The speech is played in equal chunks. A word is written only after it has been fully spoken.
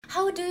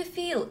How do you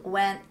feel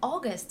when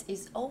August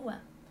is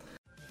over?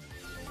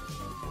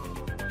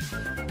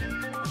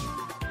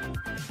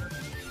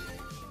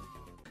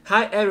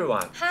 Hi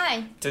everyone!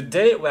 Hi!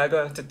 Today we are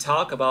going to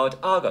talk about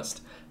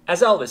August.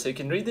 As always, you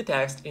can read the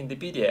text in the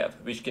PDF,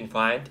 which you can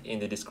find in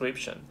the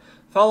description.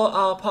 Follow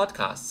our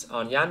podcasts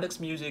on Yandex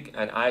Music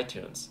and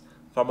iTunes.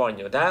 For more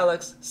new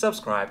dialects,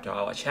 subscribe to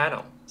our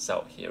channel.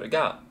 So here we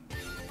go.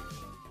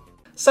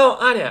 So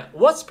Anya,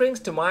 what springs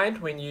to mind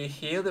when you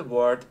hear the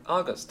word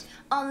August?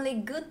 Only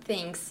good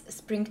things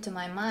spring to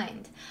my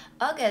mind.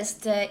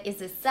 August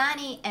is a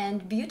sunny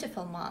and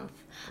beautiful month.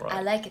 I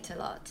Right. like it a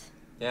lot.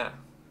 Yeah.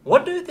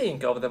 What do you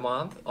think of the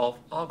month of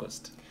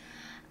August?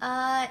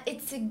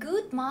 It's a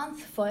good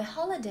month for a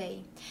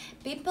holiday.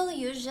 People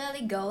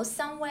usually go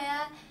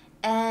somewhere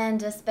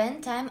and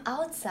spend time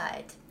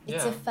outside.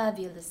 It's a Yeah.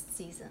 fabulous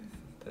season.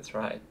 That's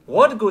right.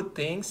 What good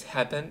things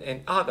happen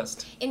in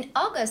August? In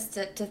August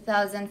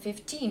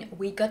 2015,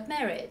 we got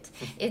married.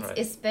 It's Right.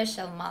 a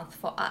special month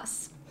for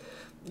us.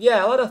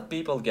 Yeah, a lot of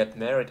people get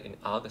married in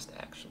August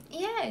actually.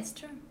 Yeah, it's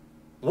true.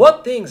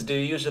 What things do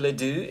you usually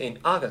do in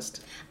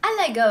August? I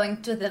like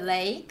going to the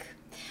lake,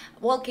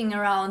 walking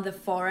around the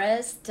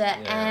forest,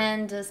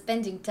 and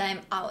spending time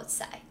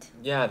outside.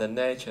 Yeah, the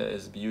nature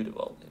is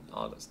beautiful in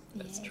August.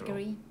 That's Yeah, true.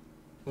 agree.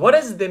 What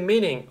is the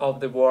meaning of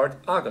the word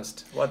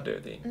August? What do you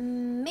think?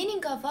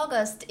 Meaning of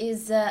August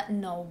is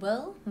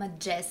noble,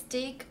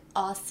 majestic,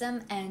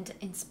 awesome, and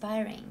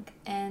inspiring.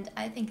 And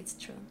I think it's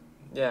true.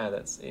 Yeah,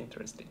 that's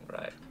interesting,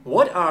 right?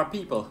 What are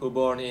people who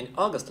born in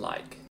August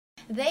like?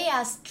 They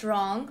are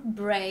strong,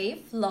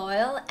 brave,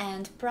 loyal,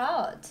 and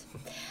proud.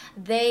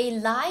 They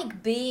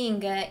like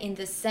being in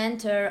the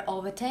center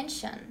of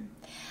attention.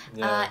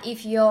 Yeah.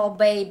 If your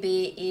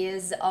baby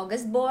is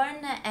August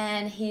born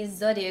and his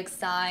zodiac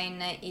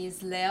sign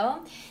is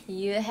Leo,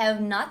 you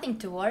have nothing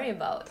to worry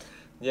about.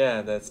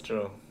 Yeah, that's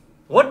true.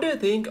 What do you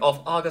think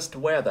of August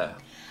weather?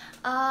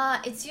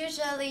 It's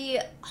usually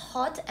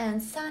hot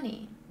and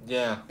sunny.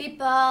 Yeah,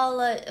 People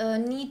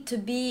need to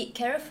be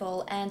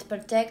careful and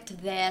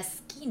protect their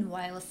skin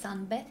while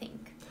sunbathing,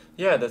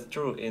 yeah, that's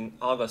true. In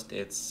August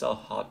it's so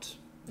hot.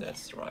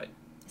 That's right.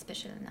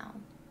 especially now.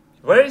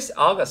 Where is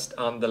August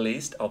on the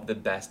list of the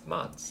best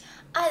months?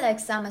 I like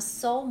summer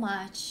so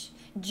much.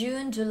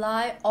 June,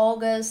 July,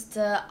 August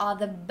are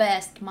the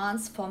best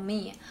months for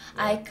me.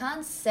 I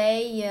can't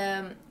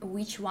say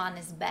which one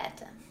is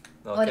better.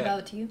 What Okay.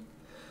 about you?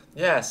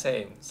 Yeah,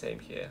 same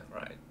here,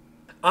 right.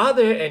 Are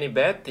there any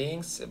bad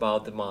things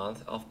about the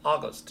month of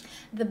August?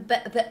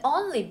 The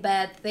only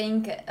bad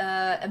thing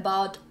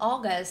about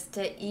August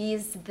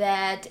is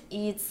that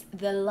it's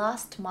the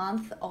last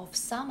month of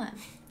summer.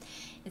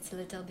 It's a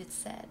little bit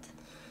sad.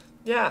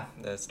 Yeah,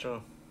 that's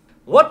true.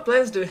 What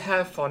plans do you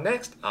have for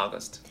next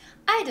August?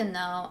 I don't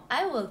know.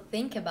 I will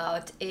think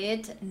about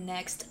it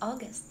next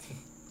August.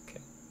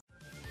 Okay.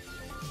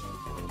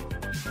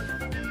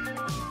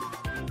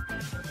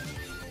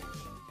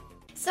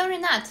 So,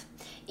 Renat,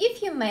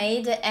 if you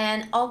made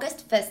an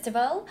August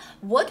festival,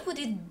 what would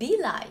it be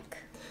like?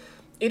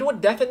 It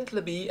would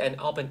definitely be an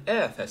open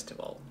air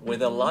festival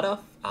with a lot of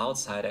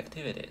outside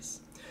activities.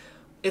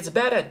 It's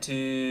better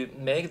to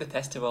make the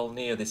festival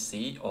near the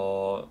sea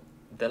or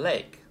the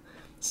lake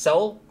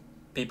so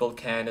people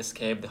can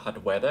escape the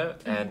hot weather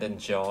and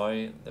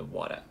enjoy the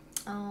water.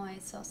 Oh,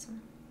 it's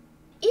awesome.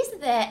 Is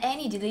there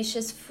any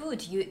delicious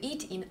food you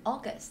eat in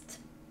August?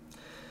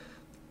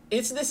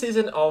 It's the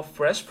season of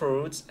fresh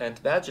fruits and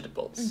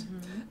vegetables.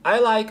 I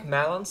like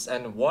melons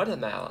and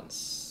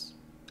watermelons.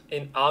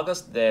 In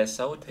August, they're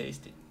so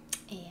tasty.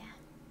 Yeah.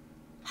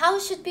 How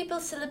should people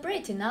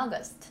celebrate in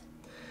August?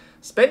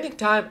 Spending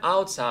time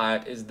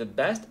outside is the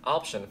best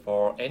option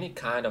for any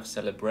kind of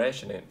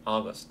celebration in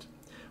August.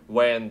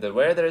 When the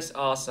weather is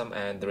awesome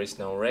and there is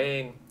no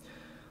rain,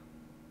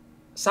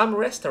 some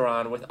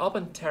restaurant with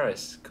open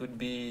terrace could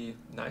be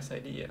a nice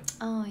idea.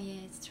 Oh,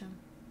 yeah, it's true.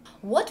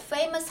 What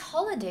famous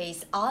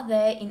holidays are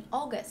there in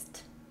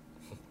August?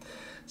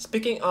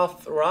 Speaking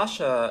of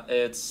Russia,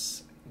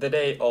 it's the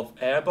day of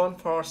airborne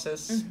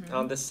forces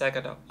on the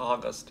 2nd of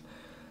August.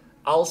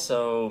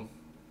 Also,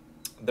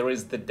 there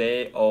is the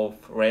day of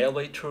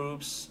railway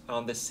troops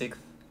on the 6th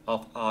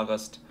of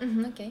August.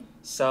 Okay.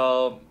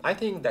 So I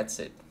think that's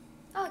it.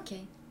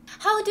 Okay.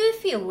 How do you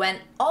feel when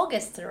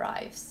August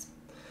arrives?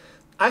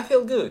 I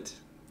feel good.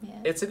 Yeah.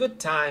 It's a good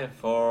time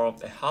for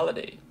a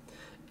holiday.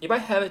 If I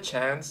have a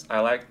chance, I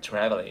like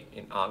traveling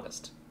in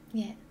August.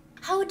 Yeah.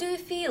 How do you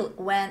feel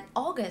when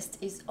August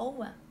is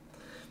over?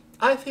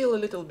 I feel a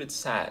little bit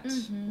sad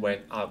when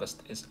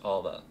August is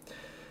over.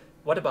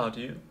 What about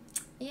you?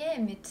 Yeah,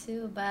 me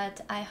too, but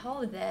I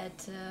hope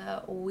that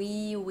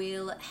we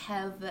will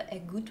have a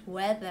good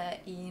weather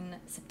in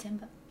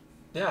September.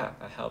 Yeah,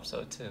 I hope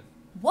so too.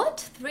 What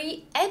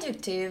three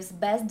adjectives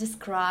best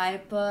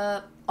describe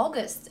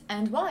August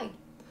and why?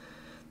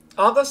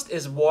 August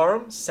is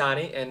warm,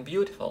 sunny, and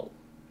beautiful.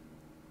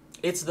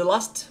 It's the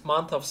last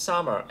month of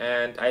summer,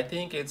 and I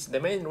think it's the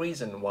main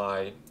reason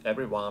why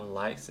everyone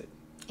likes it.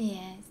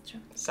 Yeah, it's true.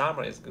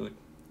 Summer is good.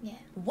 Yeah.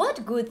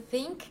 What good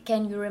thing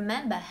can you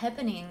remember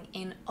happening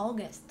in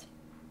August?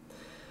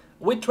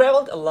 We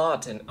traveled a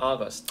lot in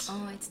August.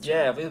 Oh, it's true.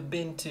 Yeah, we've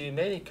been to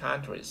many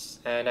countries,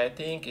 and I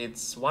think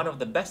it's one of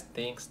the best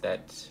things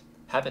that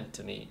happened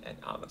to me in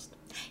August.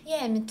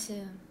 Yeah, me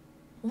too.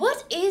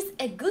 What is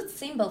a good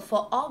symbol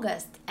for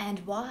August and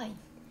why?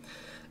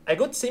 A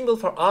good symbol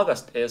for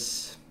August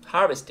is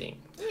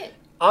harvesting. Yeah.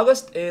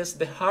 August is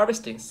the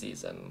harvesting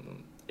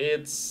season.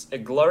 It's a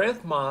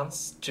glorious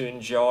month to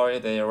enjoy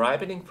the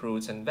ripening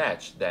fruits and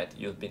veg that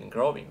you've been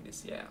growing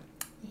this year.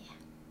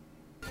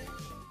 Yeah.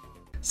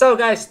 So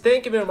guys,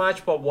 thank you very much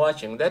for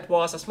watching. That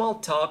was a small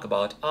talk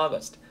about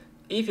August.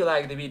 If you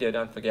like the video,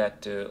 don't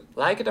forget to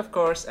like it of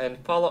course and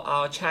follow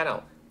our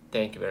channel.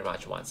 Thank you very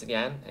much once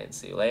again and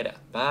see you later.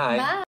 Bye.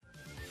 Bye.